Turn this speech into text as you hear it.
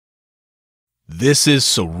This is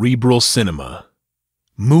Cerebral Cinema.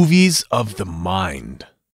 Movies of the mind.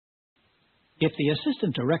 If the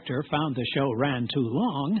assistant director found the show ran too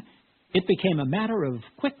long, it became a matter of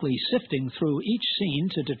quickly sifting through each scene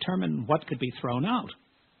to determine what could be thrown out.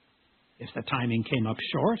 If the timing came up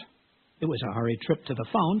short, it was a hurried trip to the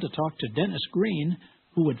phone to talk to Dennis Green,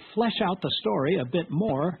 who would flesh out the story a bit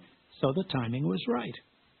more so the timing was right.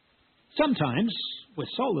 Sometimes, with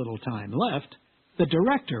so little time left, the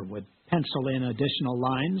director would pencil in additional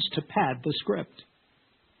lines to pad the script.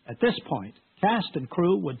 At this point, cast and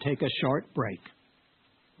crew would take a short break.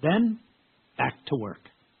 Then, back to work.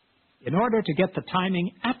 In order to get the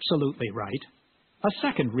timing absolutely right, a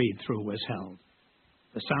second read-through was held.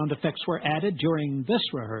 The sound effects were added during this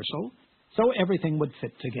rehearsal, so everything would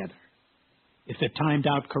fit together. If it timed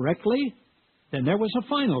out correctly, then there was a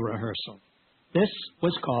final rehearsal. This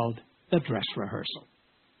was called the dress rehearsal.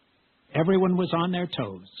 Everyone was on their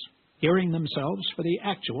toes, gearing themselves for the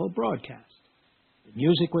actual broadcast. The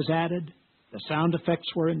music was added, the sound effects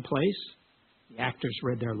were in place, the actors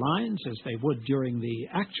read their lines as they would during the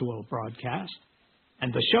actual broadcast,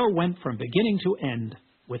 and the show went from beginning to end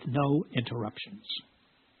with no interruptions.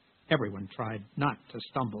 Everyone tried not to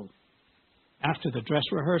stumble. After the dress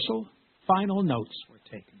rehearsal, final notes were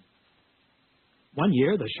taken. One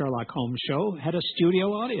year, the Sherlock Holmes show had a studio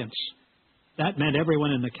audience. That meant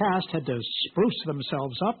everyone in the cast had to spruce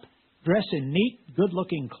themselves up, dress in neat,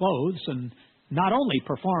 good-looking clothes, and not only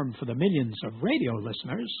perform for the millions of radio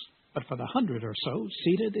listeners, but for the 100 or so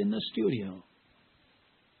seated in the studio.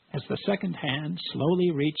 As the second hand slowly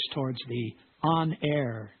reached towards the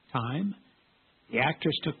on-air time, the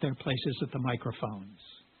actors took their places at the microphones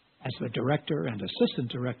as the director and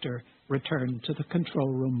assistant director returned to the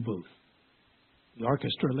control room booth. The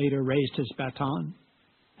orchestra leader raised his baton,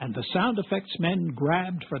 and the sound effects men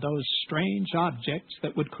grabbed for those strange objects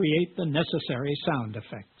that would create the necessary sound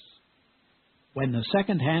effects. When the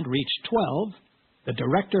second hand reached 12, the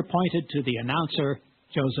director pointed to the announcer,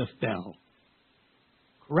 Joseph Bell.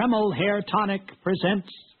 Kreml Hair Tonic presents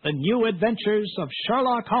The New Adventures of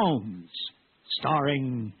Sherlock Holmes,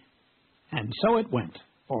 starring... And so it went,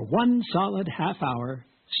 for one solid half hour,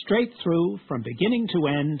 straight through, from beginning to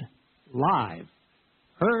end, live,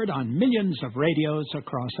 heard on millions of radios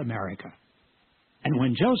across America. And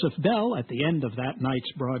when Joseph Bell, at the end of that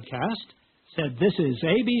night's broadcast, said, "This is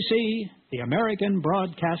ABC, the American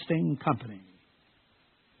Broadcasting Company,"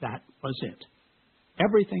 that was it.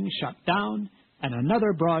 Everything shut down, and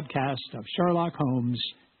another broadcast of Sherlock Holmes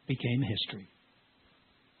became history.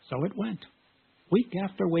 So it went, week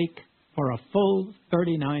after week, for a full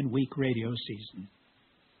 39-week radio season.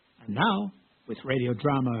 And now, with radio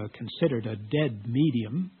drama considered a dead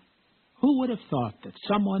medium, who would have thought that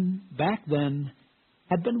someone back then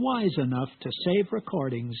had been wise enough to save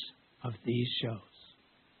recordings of these shows?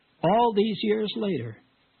 All these years later,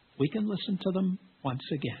 we can listen to them once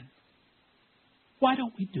again. Why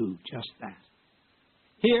don't we do just that?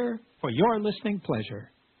 Here, for your listening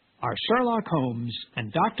pleasure, are Sherlock Holmes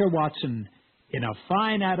and Dr. Watson in a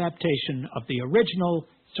fine adaptation of the original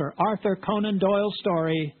Sir Arthur Conan Doyle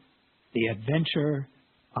story, The Adventure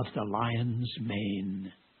of the Lion's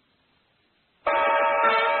Mane.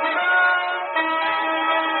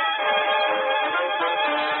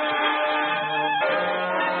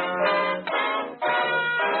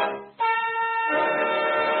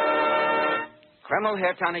 Kreml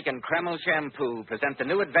Hair Tonic and Kreml Shampoo present the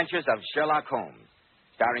new adventures of Sherlock Holmes,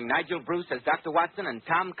 starring Nigel Bruce as Dr. Watson and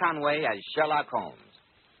Tom Conway as Sherlock Holmes.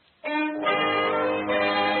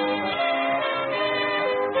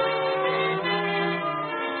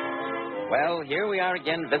 Well, here we are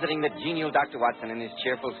again visiting the genial Dr. Watson in his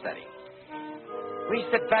cheerful study. We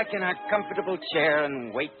sit back in our comfortable chair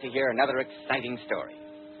and wait to hear another exciting story.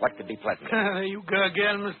 What could be pleasanter? You go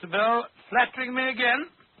again, Mr. Bell. Flattering me again?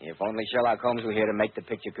 If only Sherlock Holmes were here to make the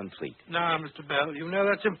picture complete. No, Mr. Bell, you know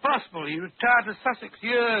that's impossible. He retired to Sussex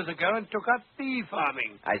years ago and took up bee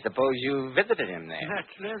farming. I suppose you visited him there.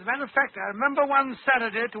 Naturally. As a matter of fact, I remember one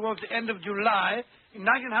Saturday towards the end of July in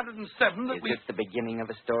 1907 that Is this the beginning of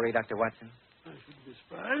a story, Dr. Watson? I shouldn't be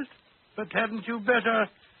surprised. But hadn't you better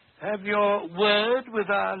have your word with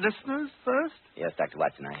our listeners first? Yes, Dr.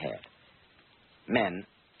 Watson, I had. Men,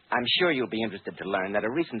 I'm sure you'll be interested to learn that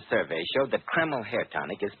a recent survey showed that Kreml Hair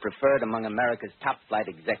Tonic is preferred among America's top-flight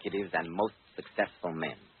executives and most successful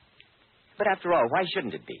men. But after all, why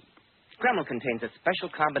shouldn't it be? Kreml contains a special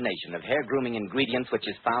combination of hair grooming ingredients which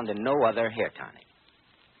is found in no other hair tonic.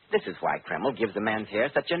 This is why Kreml gives a man's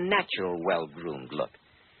hair such a natural, well-groomed look,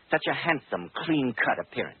 such a handsome, clean-cut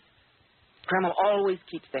appearance. Kreml always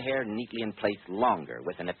keeps the hair neatly in place longer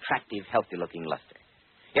with an attractive, healthy-looking luster.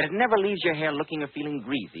 Yet it never leaves your hair looking or feeling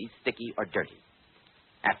greasy, sticky, or dirty.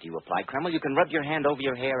 After you apply Kreml, you can rub your hand over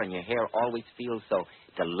your hair, and your hair always feels so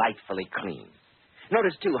delightfully clean.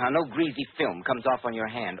 Notice, too, how no greasy film comes off on your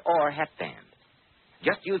hand or headband.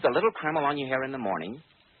 Just use a little Kreml on your hair in the morning,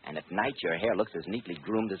 and at night your hair looks as neatly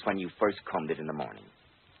groomed as when you first combed it in the morning.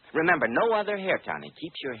 Remember, no other hair tonic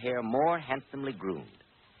keeps your hair more handsomely groomed.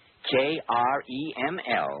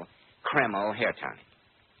 Kreml, Kreml Hair Tonic.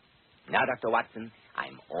 Now, Dr. Watson,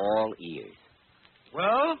 I'm all ears.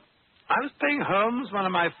 Well, I was paying Holmes one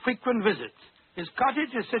of my frequent visits. His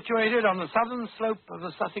cottage is situated on the southern slope of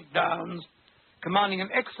the Sussex Downs, commanding an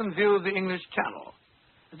excellent view of the English Channel.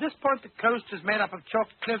 At this point, the coast is made up of chalk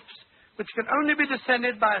cliffs, which can only be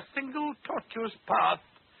descended by a single tortuous path,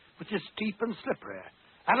 which is steep and slippery.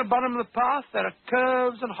 At the bottom of the path, there are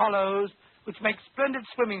curves and hollows, which make splendid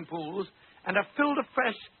swimming pools, and are filled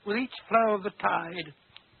afresh with each flow of the tide,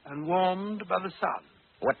 and warmed by the sun.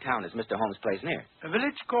 What town is Mr. Holmes' place near? A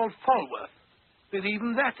village called Falworth. But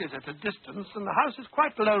even that is at a distance, and the house is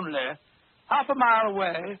quite lonely. Half a mile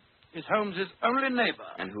away is Holmes's only neighbor.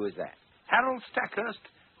 And who is that? Harold Stackhurst,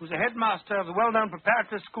 who's a headmaster of the well-known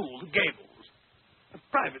preparatory school, the Gables. A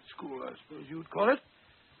private school, I suppose you would call it.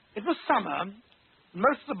 It was summer, and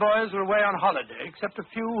most of the boys were away on holiday, except a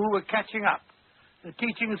few who were catching up. The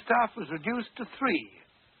teaching staff was reduced to 3.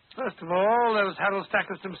 First of all, there was Harold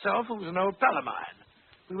Stackhurst himself, who was an old pal of mine.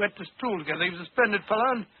 We went to school together. He was a splendid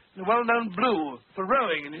fellow and a well-known blue for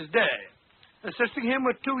rowing in his day. Assisting him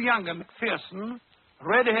were 2 younger McPherson,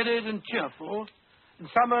 red-headed and cheerful. In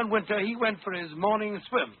summer and winter, he went for his morning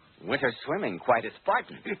swim. Winter swimming, quite a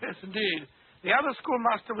Spartan. Yes, indeed. The other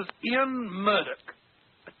schoolmaster was Ian Murdoch,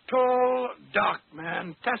 a tall, dark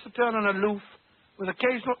man, taciturn and aloof, with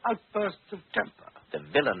occasional outbursts of temper. The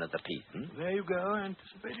villain of the piece, There you go,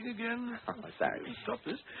 anticipating again. Oh, sorry. Stop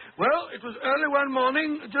this. Well, it was early one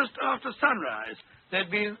morning, just after sunrise. There'd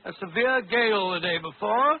been a severe gale the day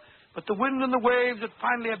before, but the wind and the waves had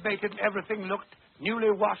finally abated and everything looked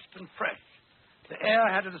newly washed and fresh. The air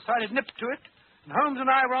had a decided nip to it, and Holmes and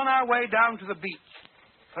I were on our way down to the beach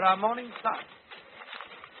for our morning plunge.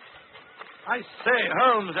 I say,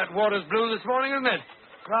 Holmes, that water's blue this morning, isn't it?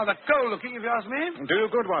 Rather cold looking, if you ask me. Do you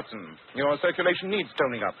good, Watson. Your circulation needs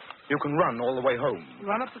toning up. You can run all the way home.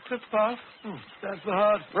 Run up the cliff path? That's the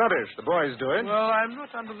hard. Rubbish. The boys do it. Well, I'm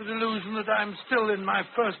not under the delusion that I'm still in my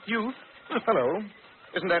first youth. Hello.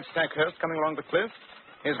 Isn't that Stackhurst coming along the cliff?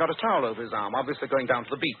 He's got a towel over his arm, obviously going down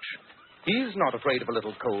to the beach. He's not afraid of a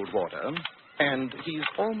little cold water, and he's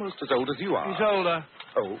almost as old as you are. He's older.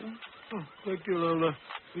 Oh? Oh, great deal older.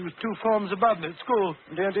 He was 2 forms above me at school.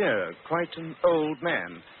 Dear, dear. Quite an old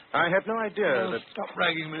man. I had no idea that... Stop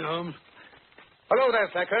ragging me, Holmes. Hello there,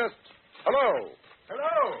 Stackhurst. Hello.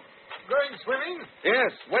 Hello. Going swimming?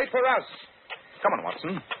 Yes, wait for us. Come on,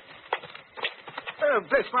 Watson. Oh,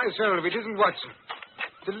 bless my soul if it isn't Watson.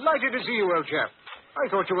 Delighted to see you, old chap. I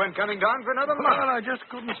thought you weren't coming down for another month. Well, I just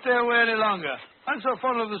couldn't stay away any longer. I'm so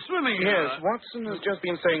fond of the swimming. Yes, Watson has just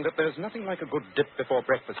been saying that there's nothing like a good dip before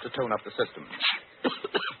breakfast to tone up the system.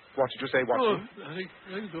 What did you say, Watson? I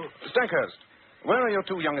think so. Stackhurst, where are your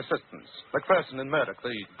 2 young assistants, McPherson and Murdoch,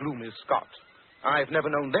 the gloomy Scot? I've never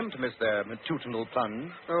known them to miss their matutinal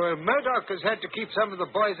plunge. Oh, Murdoch has had to keep some of the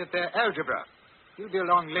boys at their algebra. He'll be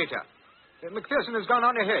along later. McPherson has gone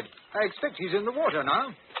on ahead. I expect he's in the water now.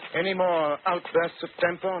 Any more outbursts of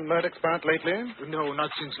temper on Murdoch's part lately? No, not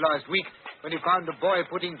since last week, when he found a boy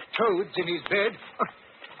putting toads in his bed.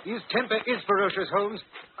 His temper is ferocious, Holmes.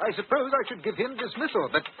 I suppose I should give him dismissal,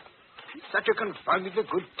 but he's such a confoundedly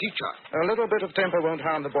good teacher. A little bit of temper won't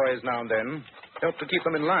harm the boys now and then. Help to keep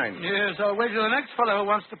them in line. Yes, I'll wait till the next fellow who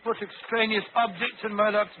wants to put extraneous objects in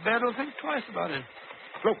Murdoch's bed will think twice about it.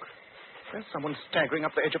 Look, there's someone staggering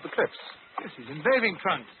up the edge of the cliffs. Yes, he's in bathing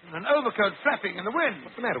trunks and an overcoat flapping in the wind.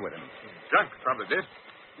 What's the matter with him? Drunk, probably.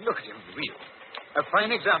 Look at him reel. A fine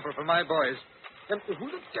example for my boys. And who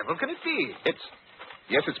the devil can it be?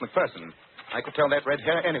 Yes, it's McPherson. I could tell that red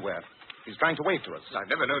hair anywhere. He's trying to wave to us. I've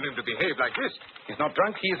never known him to behave like this. He's not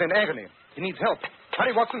drunk. He is in agony. He needs help.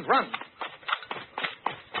 Hurry, Watson, run.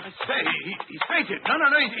 I say, he's fainted. No,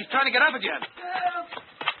 he's trying to get up again.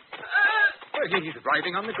 Well, he's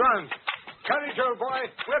writhing on the ground. Courage, old boy.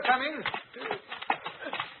 We're coming.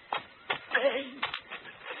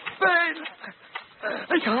 Pain.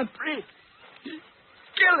 I can't breathe. It's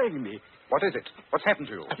killing me. What is it? What's happened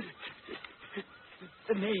to you?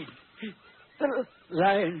 The maid. The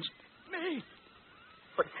lion's maid.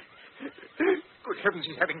 But, good heavens,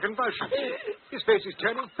 he's having convulsions. His face is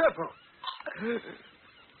turning purple.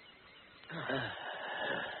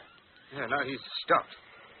 Yeah, now he's stopped.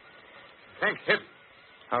 Thank heaven.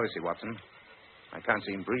 How is he, Watson? I can't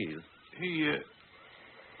see him breathe.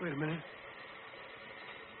 Wait a minute.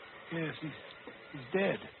 Yes, he's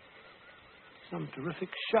dead. Some terrific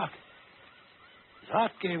shock. His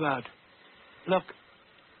heart gave out. Look,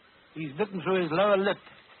 he's bitten through his lower lip.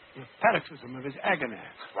 The paroxysm of his agony.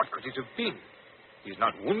 What could it have been? He's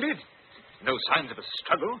not wounded. No signs of a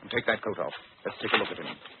struggle. Take that coat off. Let's take a look at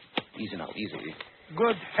him. Easy now, easy.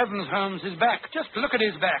 Good heavens, Holmes, his back. Just look at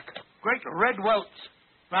his back. Great red welts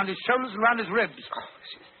round his shoulders and round his ribs. Oh,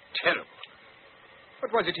 this is terrible.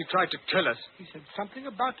 What was it he tried to tell us? He said something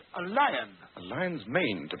about a lion. A lion's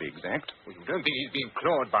mane, to be exact. Well, you don't think he's being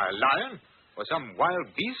clawed by a lion? Or some wild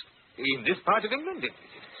beast? In this part of England?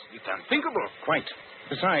 It's unthinkable. Quite.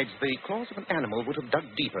 Besides, the claws of an animal would have dug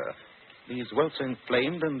deeper. These welts are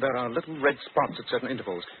inflamed, and there are little red spots at certain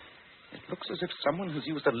intervals. It looks as if someone has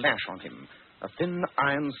used a lash on him. A thin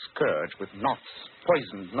iron scourge with knots,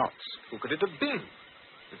 poisoned knots. Who could it have been?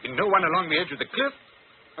 There's been no one along the edge of the cliff,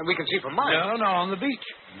 and we can see for miles. No, on the beach.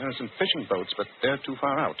 There are some fishing boats, but they're too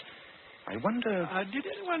far out. I wonder... Did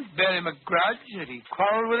anyone bear him a grudge? Did he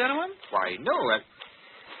quarrel with anyone? Why, no.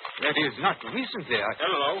 That is, not recently.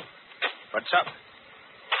 Hello. What's up?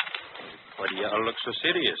 Why do you all look so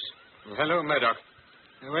serious? Hello, Murdoch.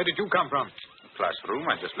 Where did you come from? The classroom.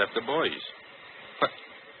 I just left the boys.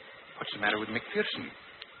 What's the matter with McPherson?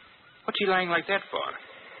 What's he lying like that for?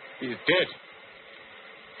 He's dead.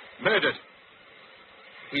 Murdered.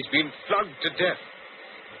 He's been flogged to death.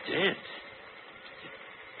 Dead?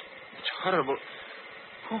 It's horrible.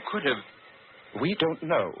 Who could have... We don't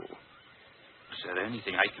know. Is there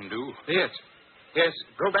anything I can do? Yes.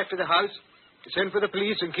 Go back to the house, send for the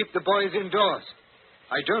police, and keep the boys indoors.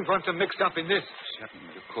 I don't want them mixed up in this.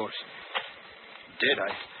 Certainly, of course. Dead,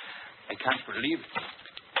 I can't believe it.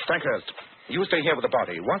 Stankhurst, you stay here with the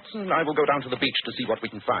body. Watson and I will go down to the beach to see what we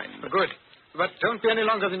can find. Good. But don't be any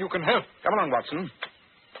longer than you can help. Come along, Watson.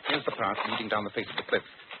 Here's the path leading down the face of the cliff.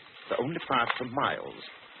 The only path for miles.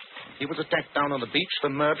 He was attacked down on the beach. The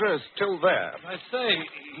murderer is still there. I say,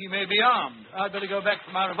 he may be armed. I'd better go back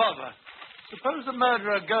for my revolver. Suppose the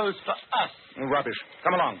murderer goes for us. Rubbish.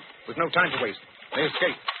 Come along. We've no time to waste. They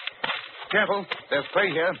escape. Careful. There's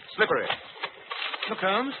prey here. Slippery. Look,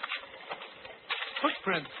 Holmes.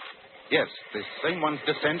 Footprints. Yes, the same one's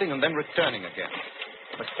descending and then returning again.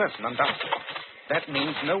 McPherson, undoubtedly. That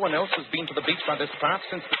means no one else has been to the beach by this path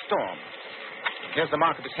since the storm. Here's the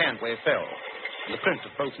mark of his hand where he fell. And the print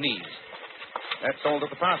of both knees. That's all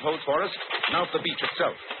that the path holds for us. Now for the beach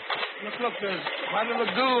itself. Look, there's quite a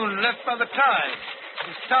lagoon left by the tide.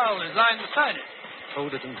 His towel is lying beside it.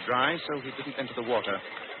 Folded and dry, so he didn't enter the water.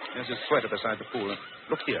 There's his sweater beside the pool.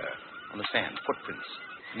 Look here, on the sand, footprints.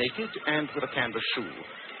 Naked and with a canvas shoe.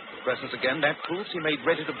 Presence again, that proves he made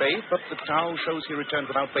ready to bathe, but the towel shows he returned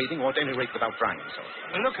without bathing, or at any rate without drying himself.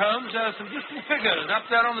 Look, Holmes, there are some distant figures up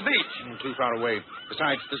there on the beach. Too far away.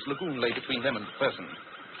 Besides, this lagoon lay between them and the person.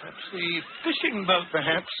 Perhaps the fishing boat.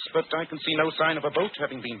 Perhaps, but I can see no sign of a boat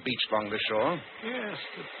having been beached along the shore. Yes,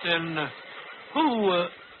 but then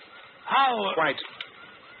how... Quite.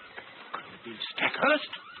 Could it be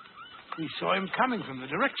Stackhurst? We saw him coming from the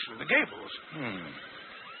direction of the gables.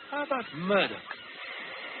 How about Murdoch?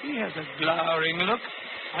 He has a glowering look.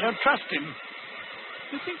 I don't trust him.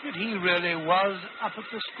 Do you think that he really was up at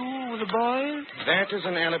the school with the boys? That is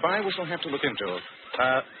an alibi we shall have to look into.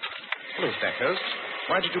 Hello, Stackhurst.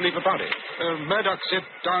 Why did you leave the body? Murdoch set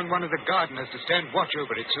down one of the gardeners to stand watch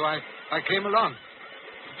over it, so I came along.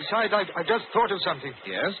 Besides, I just thought of something.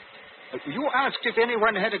 Yes? You asked if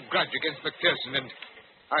anyone had a grudge against McPherson, and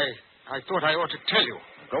I thought I ought to tell you.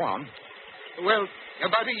 Go on. Well,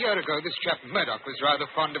 about a year ago, this chap Murdoch was rather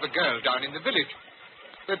fond of a girl down in the village.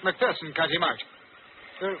 But McPherson cut him out.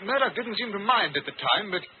 Murdoch didn't seem to mind at the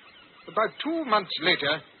time, but about 2 months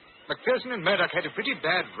later, McPherson and Murdoch had a pretty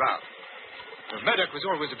bad row. Murdoch was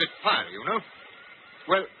always a bit fiery, you know.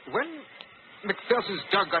 Well, when McPherson's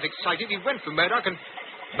dog got excited, he went for Murdoch, and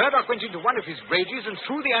Murdoch went into one of his rages and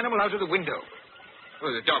threw the animal out of the window.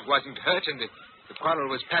 Well, the dog wasn't hurt, and the quarrel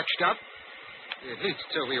was patched up. At least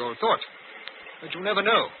so we all thought. But you never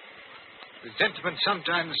know. Resentment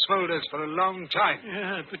sometimes smolders for a long time.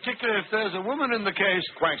 Yeah, particularly if there's a woman in the case.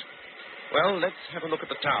 Quite. Well, let's have a look at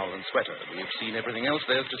the towel and sweater. We've seen everything else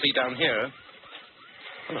there's to see down here.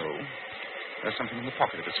 Hello. There's something in the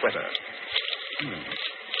pocket of the sweater.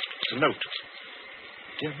 It's a note.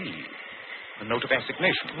 Dear me. A note of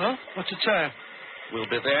assignation. Well, what's it say? We'll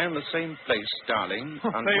be there in the same place, darling.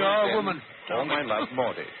 There you are, woman. All my love,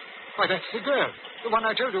 Maudie. Why, that's the girl. The one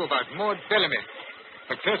I told you about, Maud Bellamy.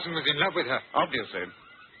 McPherson was in love with her. Obviously.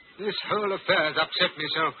 This whole affair has upset me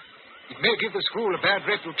so. It may give the school a bad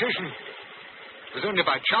reputation. It was only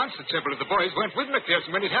by chance that several of the boys weren't with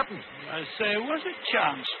Macpherson when it happened. I say, was it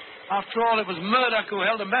chance? After all, it was Murdoch who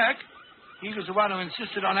held him back. He was the one who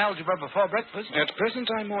insisted on algebra before breakfast. At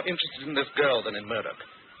present, I'm more interested in this girl than in Murdoch.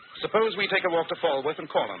 Suppose we take a walk to Falworth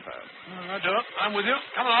and call on her. Right, I'm with you.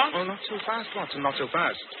 Come along. Oh, not so fast, Watson, not so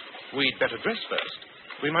fast. We'd better dress first.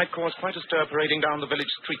 We might cause quite a stir parading down the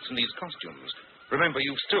village streets in these costumes. Remember,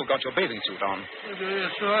 you've still got your bathing suit on.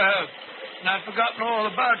 Yes, sure I have. And I've forgotten all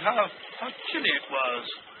about how chilly it was.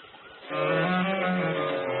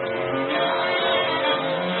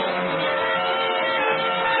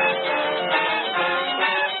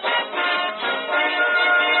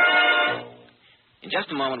 In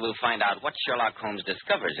just a moment, we'll find out what Sherlock Holmes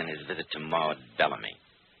discovers in his visit to Maud Bellamy.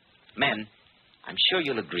 Men, I'm sure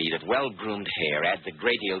you'll agree that well-groomed hair adds a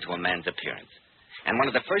great deal to a man's appearance. And one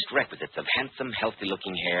of the first requisites of handsome,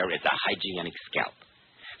 healthy-looking hair is a hygienic scalp.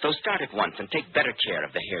 So start at once and take better care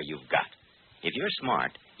of the hair you've got. If you're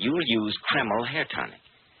smart, you'll use Kreml hair tonic.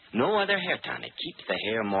 No other hair tonic keeps the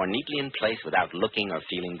hair more neatly in place without looking or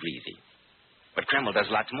feeling greasy. But Kreml does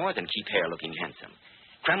lots more than keep hair looking handsome.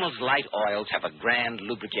 Kreml's light oils have a grand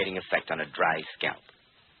lubricating effect on a dry scalp.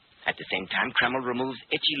 At the same time, Kreml removes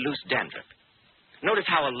itchy, loose dandruff. Notice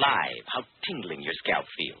how alive, how tingling your scalp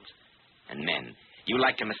feels. And men, you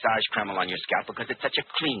like to massage Kreml on your scalp because it's such a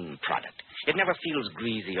clean product. It never feels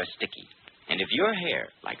greasy or sticky. And if your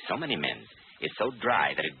hair, like so many men's, is so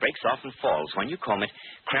dry that it breaks off and falls when you comb it,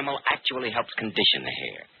 Kreml actually helps condition the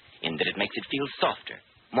hair in that it makes it feel softer,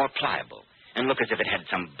 more pliable, and look as if it had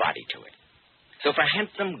some body to it. So for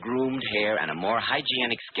handsome, groomed hair and a more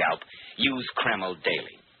hygienic scalp, use Kreml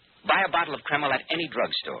daily. Buy a bottle of Kreml at any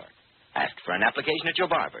drugstore. Ask for an application at your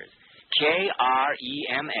barber's.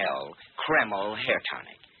 Kreml, Kreml Hair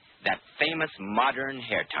Tonic. That famous modern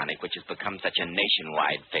hair tonic which has become such a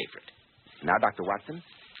nationwide favorite. Now, Dr. Watson,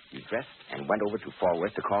 you dressed and went over to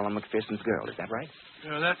Falworth to call on Macpherson's girl. Is that right?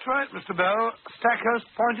 That's right, Mr. Bell. Stackhurst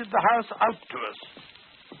pointed the house out to us.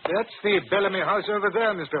 That's the Bellamy house over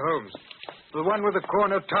there, Mr. Holmes. The one with the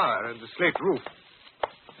corner tower and the slate roof.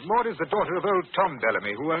 Maud is the daughter of old Tom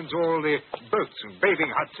Bellamy, who owns all the boats and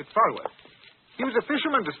bathing huts at Falworth. He was a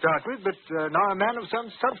fisherman to start with, but now a man of some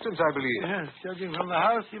substance, I believe. Yes, judging from the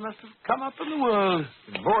house, he must have come up in the world.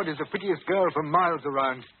 And Maud is the prettiest girl for miles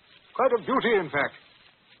around. Quite a beauty, in fact.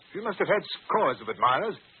 She must have had scores of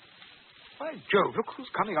admirers. By Jove, look who's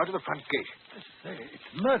coming out of the front gate. I say, it's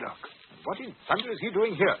Murdoch. What in thunder is he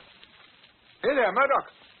doing here? Hey there, Murdoch.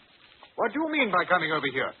 What do you mean by coming over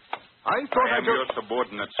here? I am your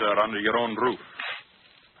subordinate, sir, under your own roof.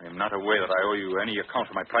 I am not aware that I owe you any account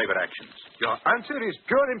of my private actions. Your answer is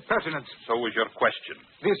pure impertinence. So is your question.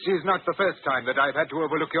 This is not the first time that I've had to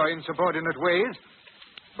overlook your insubordinate ways,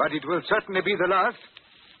 but it will certainly be the last.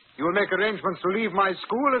 You will make arrangements to leave my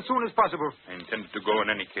school as soon as possible. I intended to go in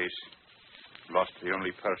any case. Lost the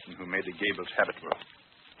only person who made the Gables habitable.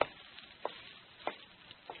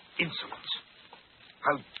 Insolence.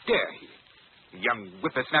 How dare he? Young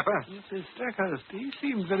whippersnapper. Mr. Stackhurst, he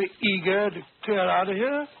seemed very eager to clear out of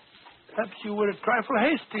here. Perhaps you were a trifle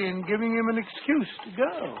hasty in giving him an excuse to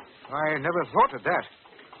go. I never thought of that.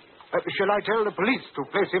 Shall I tell the police to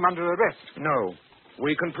place him under arrest? No.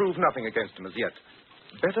 We can prove nothing against him as yet.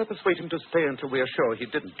 Better persuade him to stay until we are sure he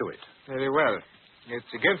didn't do it. Very well.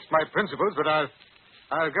 It's against my principles, but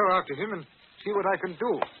I'll go after him and see what I can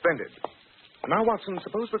do. Splendid. Now, Watson,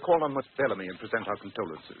 suppose we call on Miss Bellamy and present our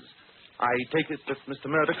condolences. I take it that Mr.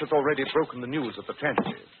 Murdoch has already broken the news of the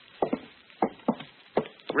tragedy.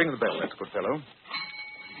 Ring the bell, that's a good fellow.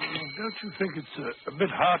 Don't you think it's a bit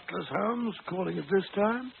heartless, Holmes, calling at this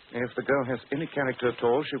time? If the girl has any character at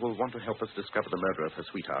all, she will want to help us discover the murder of her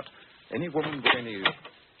sweetheart. Any woman with any...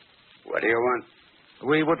 What do you want?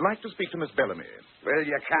 We would like to speak to Miss Bellamy. Well,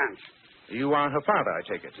 you can't. You are her father, I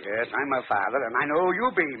take it. Yes, I'm her father, and I know you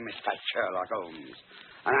be, Mr. Sherlock Holmes.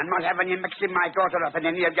 And I'm not having you mixing my daughter up in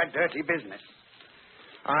any of your dirty business.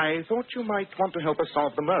 I thought you might want to help us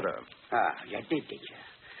solve the murder. Ah, you did you?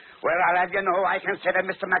 Well, I'll have you know I consider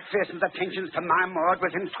Mr. Macpherson's attentions to my Maud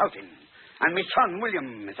was insulting. And my son,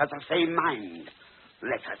 William, is of the same mind.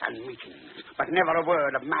 Letters and meetings, but never a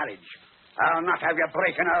word of marriage. I'll not have you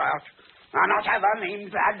breaking her out. I'll not have her name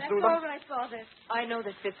dragged through That's all right, Father. I know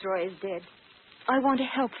that Fitzroy is dead. I want to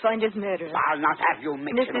help find his murderer. I'll not have you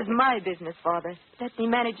mixing This is my business, Father. Let me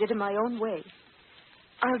manage it in my own way.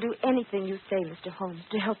 I'll do anything you say, Mr. Holmes,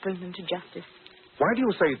 to help bring them to justice. Why do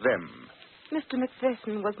you say them? Mr.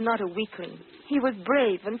 Macpherson was not a weakling. He was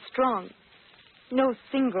brave and strong. No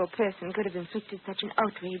single person could have inflicted such an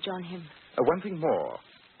outrage on him. One thing more.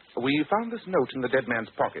 We found this note in the dead man's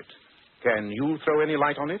pocket. Can you throw any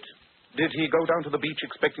light on it? Did he go down to the beach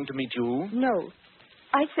expecting to meet you? No.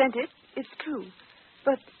 I sent it, it's true.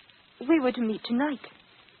 But we were to meet tonight.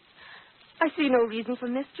 I see no reason for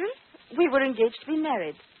mystery. We were engaged to be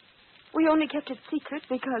married. We only kept it secret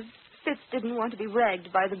because Fitz didn't want to be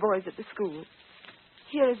ragged by the boys at the school.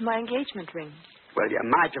 Here is my engagement ring. Well, you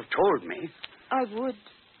might have told me. I would,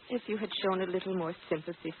 if you had shown a little more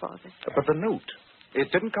sympathy, Father. But the note,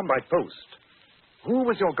 it didn't come by post. Who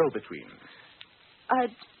was your go-between?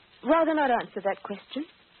 I'd rather not answer that question.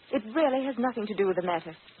 It really has nothing to do with the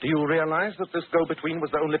matter. Do you realize that this go-between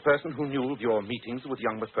was the only person who knew of your meetings with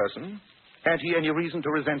young McPherson? Had he any reason to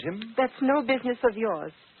resent him? That's no business of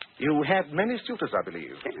yours. You had many suitors, I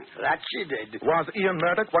believe. That she did. Was Ian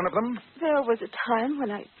Murdoch one of them? There was a time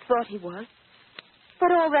when I thought he was.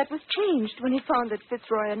 But all that was changed when he found that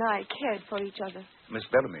Fitzroy and I cared for each other. Miss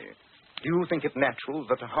Bellamy, do you think it natural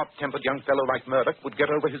that a hot-tempered young fellow like Murdoch would get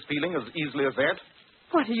over his feeling as easily as that?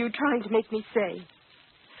 What are you trying to make me say?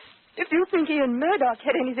 If you think Ian Murdoch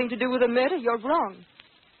had anything to do with the murder, you're wrong.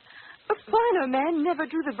 A finer man never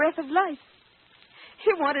drew the breath of life.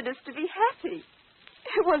 He wanted us to be happy.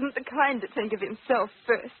 He wasn't the kind to think of himself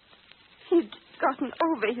first. He'd gotten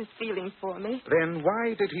over his feeling for me. Then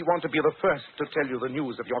why did he want to be the first to tell you the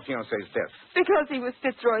news of your fiancé's death? Because he was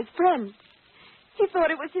Fitzroy's friend. He thought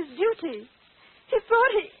it was his duty. He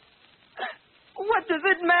thought he... What does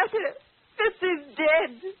it matter? Fitz is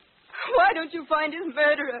dead. Why don't you find his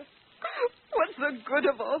murderer? What's the good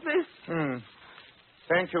of all this?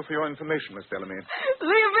 Thank you for your information, Miss Bellamy.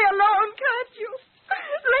 Leave me alone, can't you?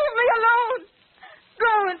 Leave me alone.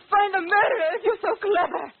 Go and find the murderer if you're so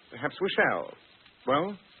clever. Perhaps we shall.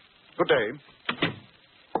 Well, good day.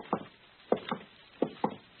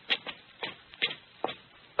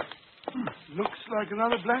 Looks like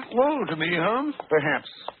another blank wall to me, Holmes. Perhaps.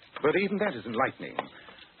 But even that is enlightening.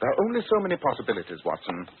 There are only so many possibilities,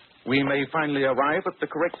 Watson. We may finally arrive at the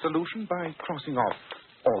correct solution by crossing off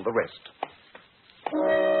all the rest.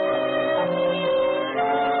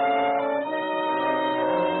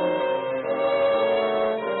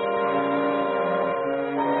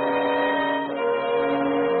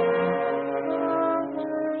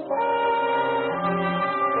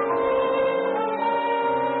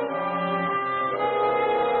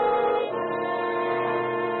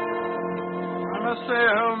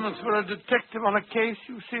 For a detective on a case,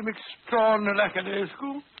 you seem extraordinarily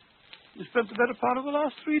lackadaisical. You spent the better part of the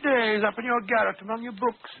last 3 days up in your garret among your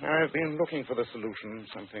books. I've been looking for the solution,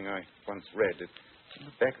 something I once read. It's in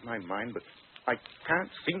the back of my mind, but I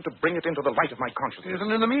can't seem to bring it into the light of my consciousness. Yes,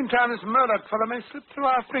 and in the meantime, this Murdoch fellow may slip through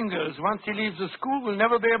our fingers. Once he leaves the school, we'll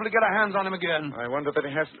never be able to get our hands on him again. I wonder that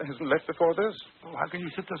he hasn't left before this. Oh, how can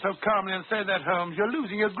you sit there so calmly and say that, Holmes? You're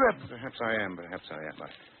losing your grip. Perhaps I am.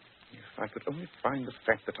 If I could only find the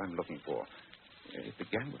fact that I'm looking for. It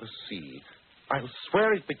began with a C. I'll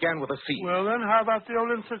swear it began with a C. Well, then, how about the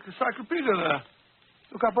old encyclopedia there?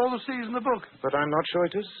 Look up all the C's in the book. But I'm not sure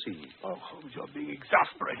it is C. Oh, Holmes, you're being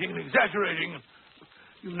exasperating and exaggerating.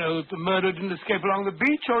 You know that the murderer didn't escape along the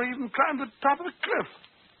beach or even climb to the top of the cliff.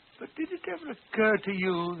 But did it ever occur to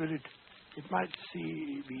you that it might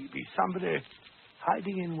be somebody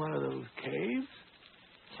hiding in one of those caves?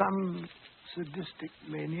 Some sadistic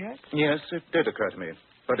maniac? Yes, it did occur to me.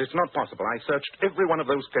 But it's not possible. I searched every one of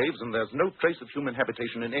those caves, and there's no trace of human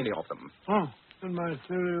habitation in any of them. Oh, then my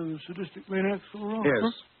theory of the sadistic maniacs was wrong.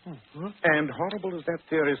 Yes. Huh? Huh? And horrible as that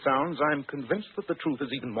theory sounds, I'm convinced that the truth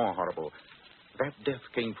is even more horrible. That death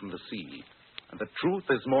came from the sea. And the truth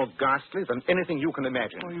is more ghastly than anything you can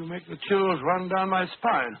imagine. Oh, you make the chills run down my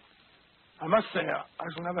spine. I must say, I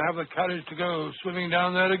shall never have the courage to go swimming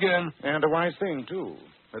down there again. And a wise thing, too.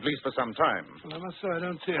 At least for some time. Well, I must say, I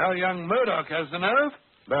don't see how young Murdoch has the nerve.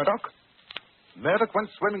 Murdoch? Murdoch went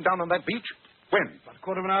swimming down on that beach? When? About a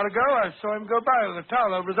quarter of an hour ago, I saw him go by with a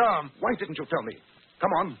towel over his arm. Why didn't you tell me?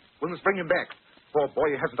 Come on, we must bring him back. Poor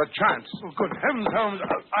boy hasn't a chance. Oh, good heavens, Holmes.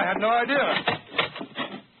 I had no idea.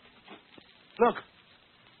 Look.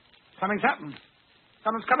 Something's happened.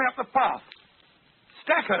 Someone's coming up the path.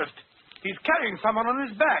 Stackhurst. He's carrying someone on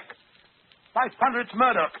his back. By thunder, it's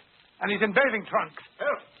Murdoch. And he's in bathing trunks.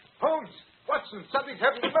 Help! Holmes! Watson! Something's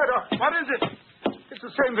happened to Murdoch! What is it? It's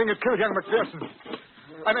the same thing that killed young McPherson.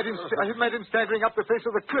 I met him staggering up the face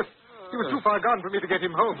of the cliff. He was too far gone for me to get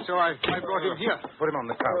him home, so I brought him here. Put him on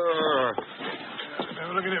the couch. Have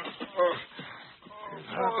a look at him. His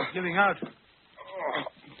heart is giving out.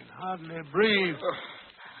 He can hardly breathe.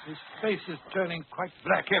 His face is turning quite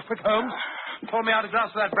black. Here, quick, Holmes. Pour me out a glass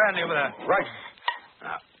of that brandy over there. Right.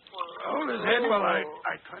 Now, hold his head while I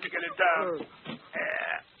try to get it down.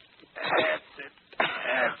 That's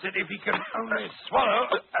it. If he can only swallow.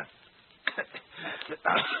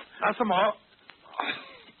 Now some more.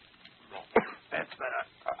 That's better.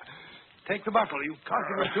 Take the bottle. You can't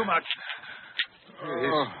give him too much.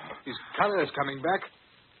 His color is coming back.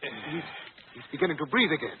 He's beginning to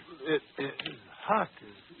breathe again. His heart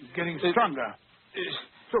is getting stronger.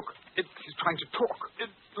 Look, he's trying to talk. It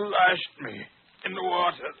lashed me in the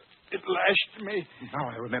water. It lashed me. Now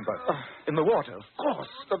I remember. In the water, of course.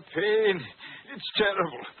 The pain. It's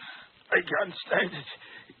terrible. I can't stand it.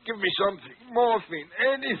 Give me something. Morphine.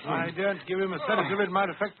 Anything. I don't give him a sedative. It might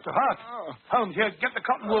affect the heart. Holmes, here, get the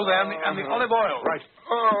cotton wool there and the olive oil. Right.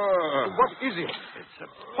 What is it? It's a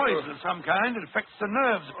poison of some kind. It affects the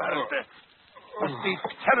nerves, apparently. Must be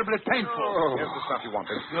terribly painful. Here's the stuff you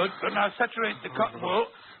wanted. Good. But now saturate the cotton wool.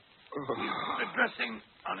 Put the dressing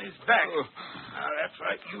on his back. Now, that's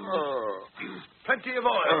right. Use plenty of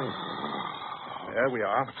oil. There we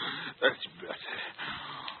are. That's better.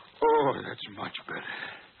 Oh, that's much better.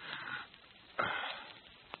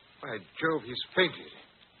 By Jove, he's fainted.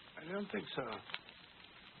 I don't think so.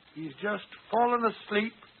 He's just fallen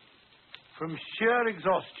asleep from sheer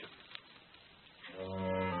exhaustion.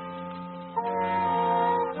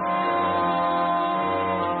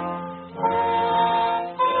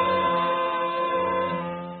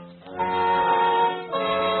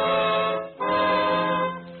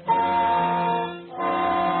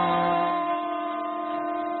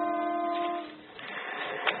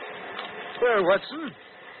 Well, Watson,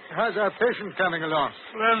 how's our patient coming along?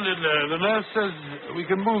 Splendid. The nurse says we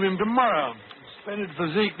can move him tomorrow. Splendid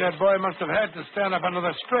physique that boy must have had to stand up under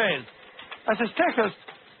the strain. I suspect us.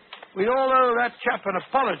 We all owe that chap an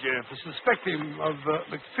apology for suspecting of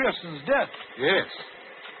McPherson's death. Yes.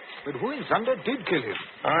 But who in thunder did kill him?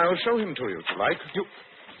 I'll show him to you, if you like.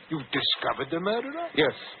 You've discovered the murderer?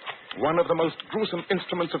 Yes. One of the most gruesome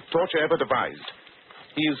instruments of torture ever devised.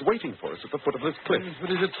 He is waiting for us at the foot of this cliff.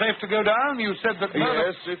 But is it safe to go down? You said that...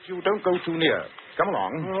 Yes, if you don't go too near. Come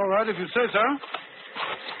along. All right, if you say so.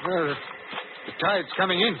 Well, the tide's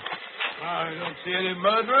coming in. I don't see any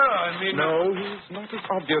murderer. No, he's not as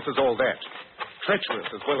obvious as all that.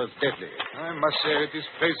 Treacherous as well as deadly. I must say that this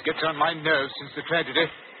place gets on my nerves since the tragedy.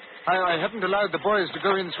 I haven't allowed the boys to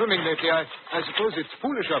go in swimming lately. I suppose it's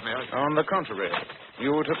foolish of me. On the contrary,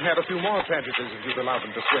 you would have had a few more tragedies if you'd allowed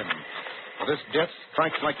them to swim. This death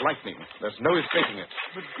strikes like lightning. There's no escaping it.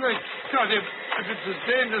 But great God, if it's as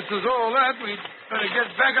dangerous as all that, we'd better get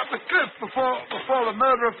back up the cliff before the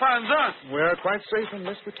murderer finds us. We're quite safe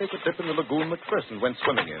unless we take a dip in the lagoon McPherson went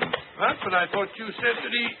swimming in. What? But I thought you said that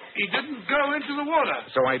he didn't go into the water.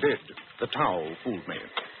 So I did. The towel fooled me.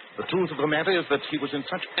 The truth of the matter is that he was in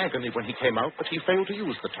such agony when he came out that he failed to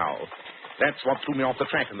use the towel. That's what threw me off the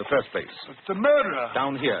track in the first place. But the murderer?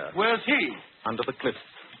 Down here. Where's he? Under the cliff,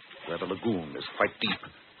 where the lagoon is quite deep.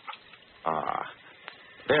 Ah,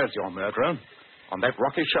 there's your murderer, on that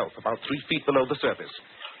rocky shelf about 3 feet below the surface.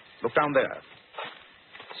 Look down there.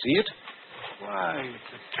 See it? Why,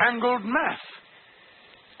 it's a tangled mass.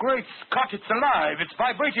 Great Scott, it's alive. It's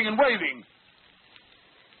vibrating and waving.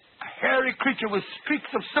 A hairy creature with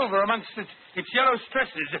streaks of silver amongst its yellow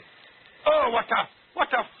stresses. Oh, what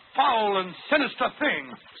a foul and sinister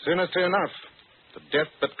thing. Sinister enough. The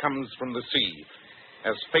death that comes from the sea.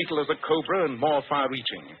 As fatal as a cobra and more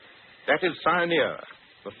far-reaching. That is Cyanea,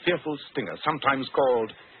 the fearful stinger, sometimes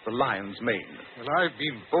called the lion's mane. Well, I've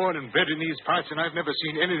been born and bred in these parts, and I've never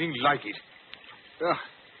seen anything like it.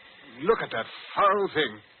 Look at that foul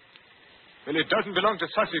thing. Well, it doesn't belong to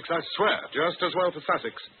Sussex, I swear. Just as well for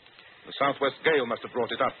Sussex. The southwest gale must have brought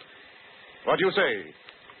it up. What do you say?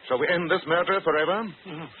 Shall we end this murder forever?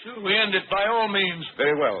 Shall we end it by all means?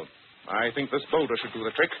 Very well. I think this boulder should do the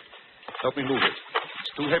trick. Help me move it.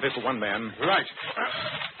 It's too heavy for one man. Right.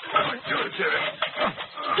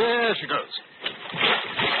 There she goes.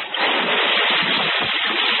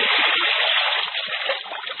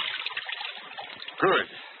 Good.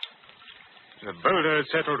 The boulder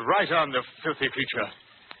settled right on the filthy creature,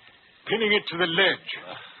 pinning it to the ledge.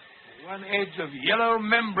 One edge of yellow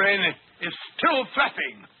membrane is still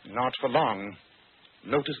flapping. Not for long.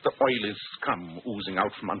 Notice the oily scum oozing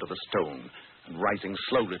out from under the stone and rising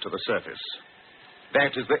slowly to the surface.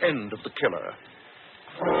 That is the end of the killer.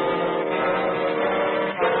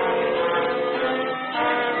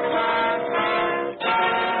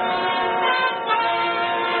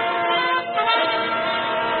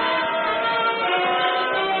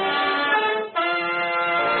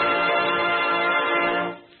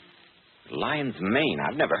 Lion's mane.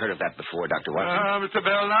 I've never heard of that before, Dr. Watson. Mr.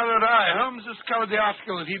 Bell, neither had I. Holmes discovered the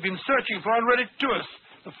article that he'd been searching for and read it to us.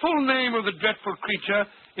 The full name of the dreadful creature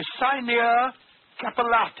is Cimony Carter.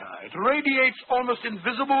 It radiates almost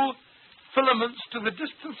invisible, filaments to the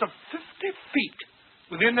distance of 50 feet.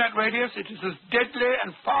 Within that radius, it is as deadly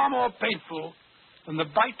and far more painful than the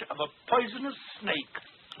bite of a poisonous snake.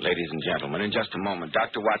 Ladies and gentlemen, in just a moment,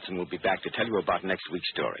 Dr. Watson will be back to tell you about next week's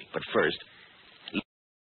story. But first...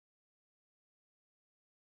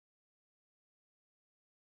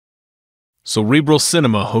 Cerebral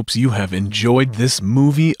Cinema hopes you have enjoyed this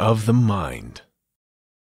movie of the mind.